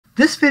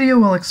This video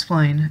will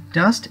explain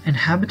dust and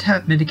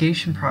habitat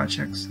mitigation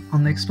projects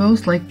on the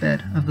exposed lake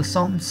bed of the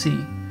Salton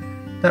Sea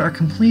that are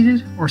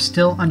completed or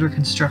still under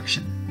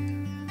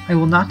construction. I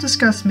will not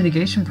discuss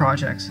mitigation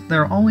projects that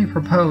are only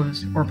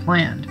proposed or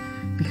planned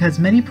because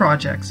many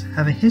projects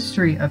have a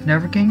history of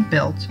never getting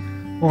built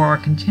or are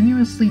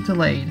continuously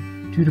delayed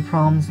due to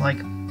problems like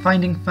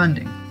finding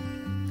funding.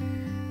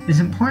 It is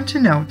important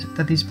to note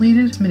that these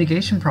completed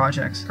mitigation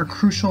projects are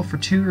crucial for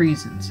two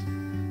reasons.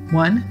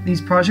 One,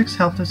 these projects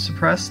help to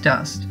suppress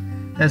dust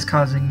that is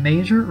causing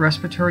major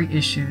respiratory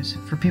issues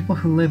for people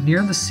who live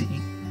near the sea,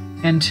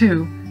 and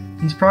two,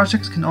 these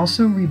projects can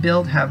also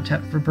rebuild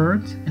habitat for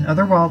birds and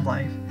other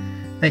wildlife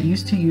that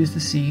used to use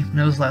the sea when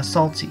it was less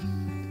salty.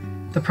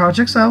 The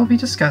projects I will be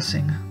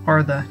discussing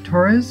are the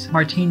Torres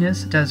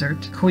Martinez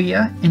Desert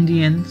Cahuilla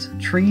Indians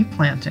Tree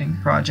Planting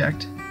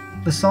Project,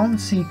 the Salton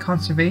Sea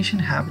Conservation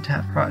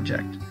Habitat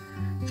Project,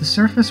 the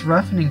Surface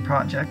Roughening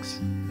Projects,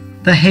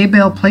 the Hay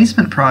Bale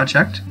Placement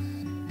Project,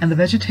 and the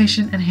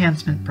Vegetation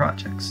Enhancement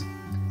Projects.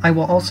 I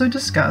will also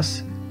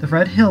discuss the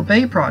Red Hill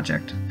Bay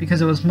Project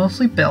because it was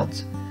mostly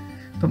built,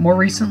 but more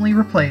recently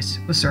replaced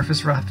with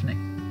surface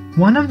roughening.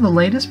 One of the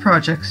latest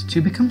projects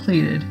to be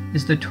completed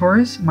is the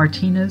Torres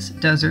Martinez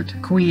Desert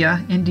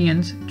Cahuilla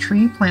Indians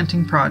Tree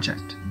Planting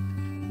Project.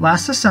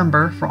 Last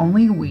December, for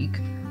only a week,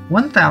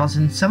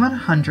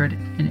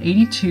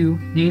 1,782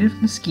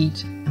 native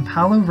mesquite and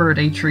palo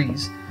verde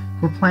trees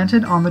were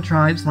planted on the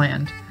tribe's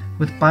land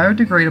with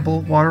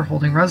biodegradable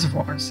water-holding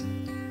reservoirs.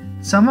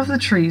 Some of the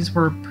trees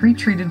were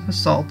pre-treated with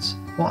salts,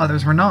 while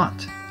others were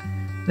not.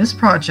 This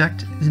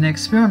project is an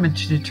experiment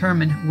to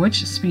determine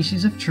which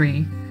species of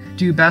tree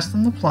do best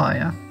on the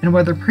playa and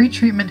whether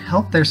pre-treatment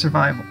helped their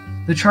survival.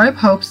 The tribe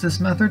hopes this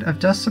method of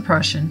dust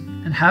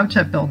suppression and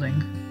habitat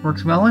building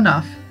works well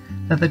enough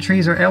that the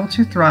trees are able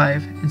to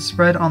thrive and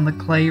spread on the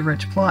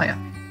clay-rich playa.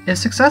 If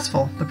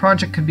successful, the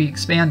project could be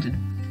expanded.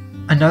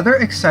 Another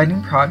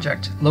exciting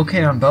project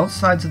located on both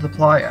sides of the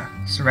playa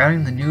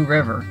surrounding the new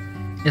river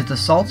is the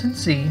Salton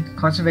Sea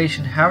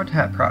Conservation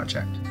Habitat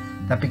Project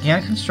that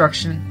began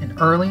construction in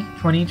early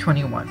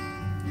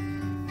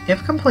 2021.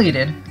 If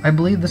completed, I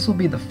believe this will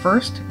be the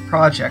first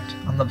project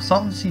on the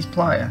Salton Sea's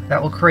playa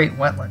that will create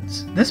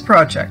wetlands. This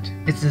project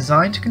is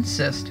designed to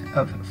consist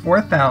of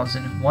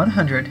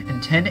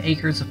 4,110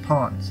 acres of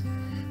ponds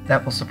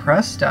that will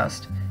suppress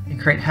dust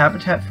and create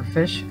habitat for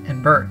fish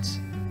and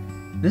birds.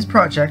 This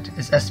project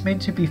is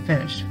estimated to be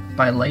finished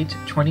by late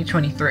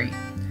 2023.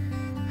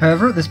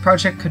 However, this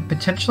project could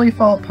potentially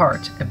fall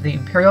apart if the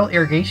Imperial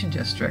Irrigation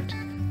District,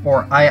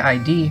 or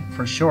IID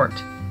for short,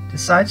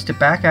 decides to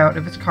back out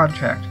of its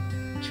contract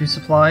to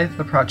supply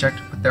the project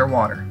with their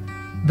water.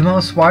 The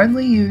most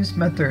widely used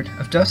method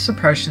of dust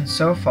suppression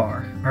so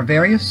far are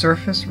various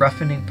surface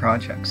roughening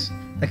projects.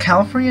 The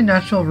California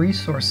Natural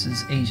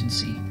Resources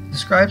Agency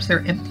describes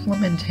their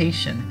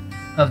implementation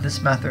of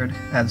this method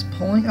as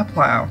pulling a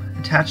plow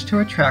attached to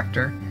a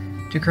tractor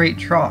to create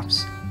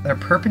troughs that are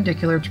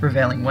perpendicular to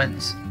prevailing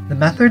winds. The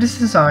method is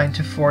designed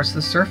to force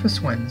the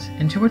surface winds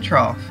into a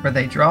trough where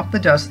they drop the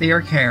dust they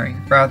are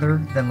carrying rather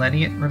than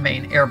letting it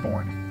remain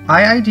airborne.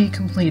 IID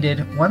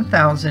completed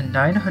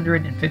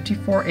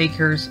 1,954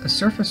 acres of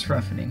surface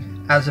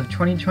roughening as of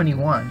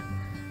 2021,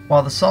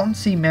 while the Salton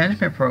Sea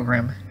Management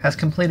Program has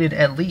completed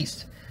at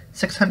least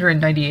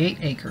 698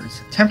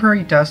 acres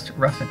temporary dust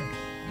roughening.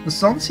 The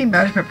Salton Sea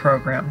Management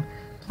Program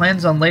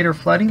plans on later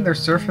flooding their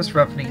surface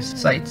roughening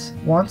sites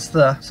once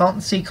the Salton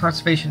Sea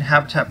Conservation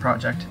Habitat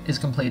Project is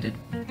completed.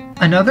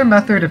 Another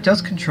method of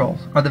dust control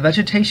are the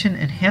Vegetation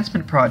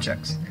Enhancement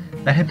projects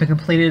that have been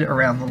completed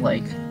around the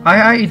lake.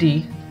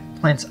 IID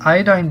plants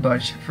iodine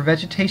bush for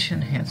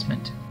vegetation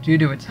enhancement due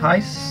to its high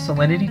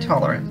salinity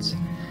tolerance,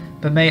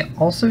 but may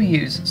also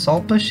use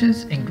salt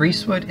bushes and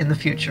greasewood in the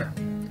future.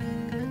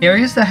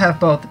 Areas that have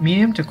both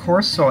medium to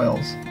coarse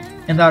soils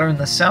and that are in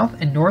the south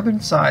and northern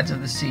sides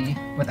of the sea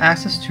with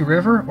access to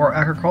river or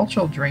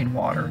agricultural drain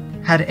water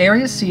had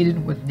areas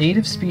seeded with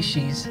native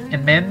species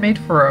and man-made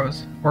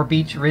furrows or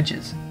beach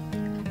ridges.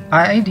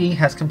 IID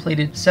has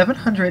completed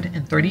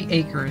 730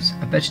 acres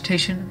of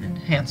vegetation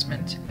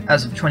enhancement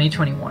as of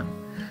 2021.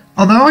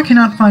 Although I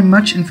cannot find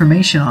much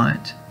information on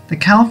it, the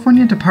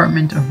California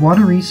Department of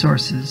Water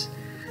Resources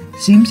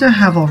seems to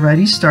have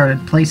already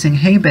started placing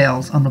hay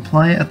bales on the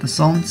playa at the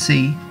Salton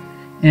Sea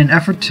in an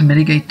effort to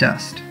mitigate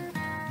dust.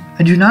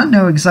 I do not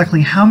know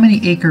exactly how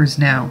many acres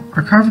now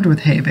are covered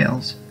with hay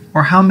bales,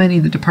 or how many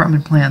the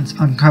department plans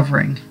on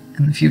covering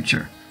in the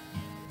future.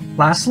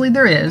 Lastly,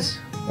 there is,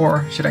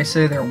 or should I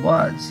say there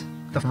was,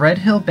 the Red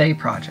Hill Bay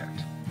Project.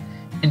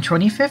 In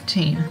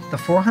 2015, the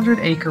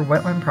 400-acre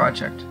wetland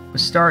project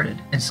was started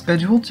and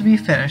scheduled to be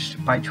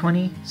finished by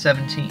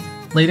 2017.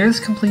 Later, this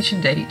completion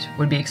date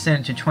would be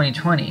extended to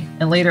 2020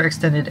 and later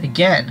extended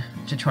again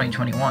to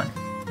 2021.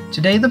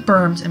 Today, the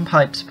berms and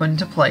pipes put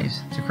into place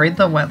to create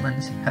the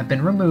wetlands have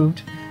been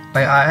removed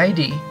by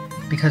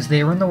IID because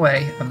they were in the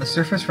way of the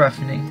surface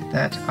roughening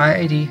that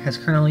IID has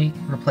currently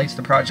replaced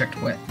the project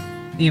with.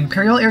 The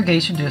Imperial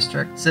Irrigation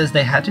District says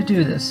they had to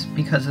do this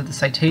because of the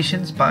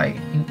citations by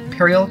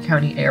Imperial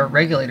County Air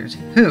Regulators,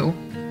 who,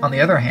 on the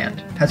other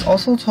hand, has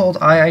also told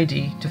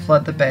IID to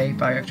flood the bay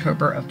by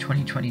October of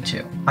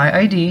 2022.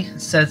 IID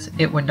says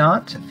it would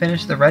not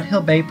finish the Red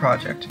Hill Bay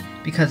project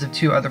because of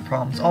two other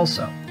problems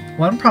also.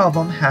 One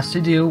problem has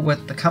to do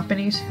with the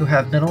companies who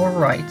have mineral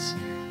rights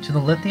to the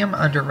lithium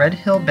under Red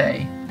Hill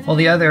Bay, while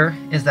the other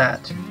is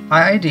that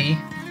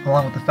IID,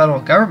 along with the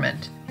federal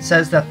government,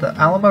 says that the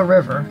Alamo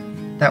River,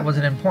 that was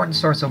an important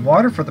source of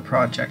water for the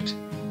project,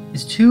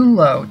 is too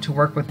low to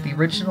work with the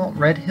original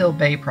Red Hill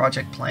Bay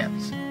project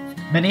plans.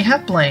 Many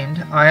have blamed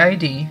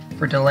IID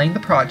for delaying the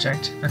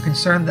project and are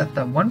concerned that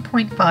the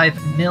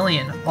 $1.5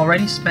 million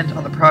already spent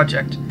on the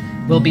project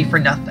will be for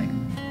nothing.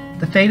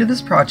 The fate of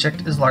this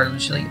project is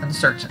largely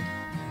uncertain.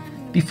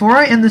 Before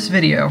I end this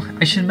video,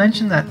 I should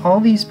mention that all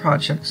these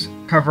projects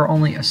cover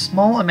only a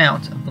small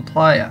amount of the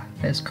playa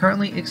that is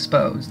currently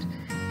exposed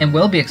and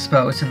will be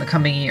exposed in the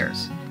coming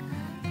years.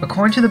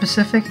 According to the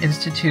Pacific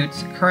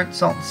Institute's current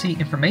Salton Sea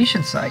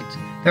information site,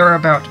 there are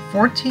about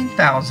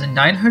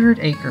 14,900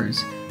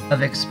 acres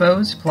of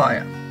exposed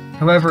playa.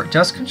 However,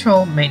 dust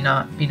control may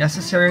not be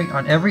necessary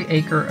on every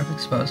acre of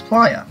exposed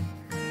playa.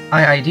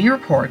 IID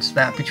reports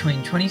that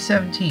between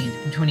 2017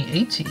 and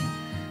 2018,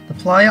 the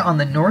playa on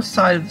the north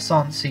side of the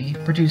Salton Sea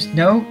produced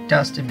no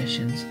dust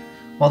emissions,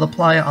 while the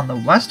playa on the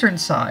western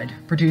side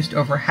produced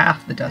over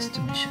half the dust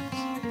emissions.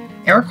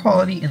 Air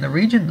quality in the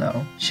region,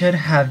 though, should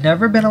have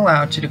never been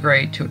allowed to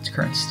degrade to its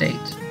current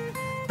state.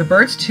 The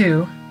birds,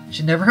 too,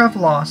 should never have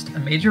lost a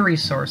major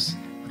resource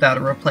without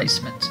a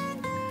replacement.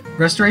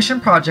 Restoration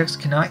projects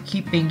cannot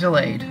keep being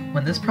delayed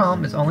when this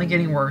problem is only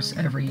getting worse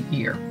every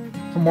year.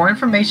 For more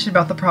information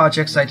about the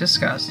projects I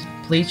discussed,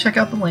 please check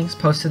out the links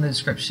posted in the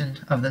description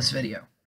of this video.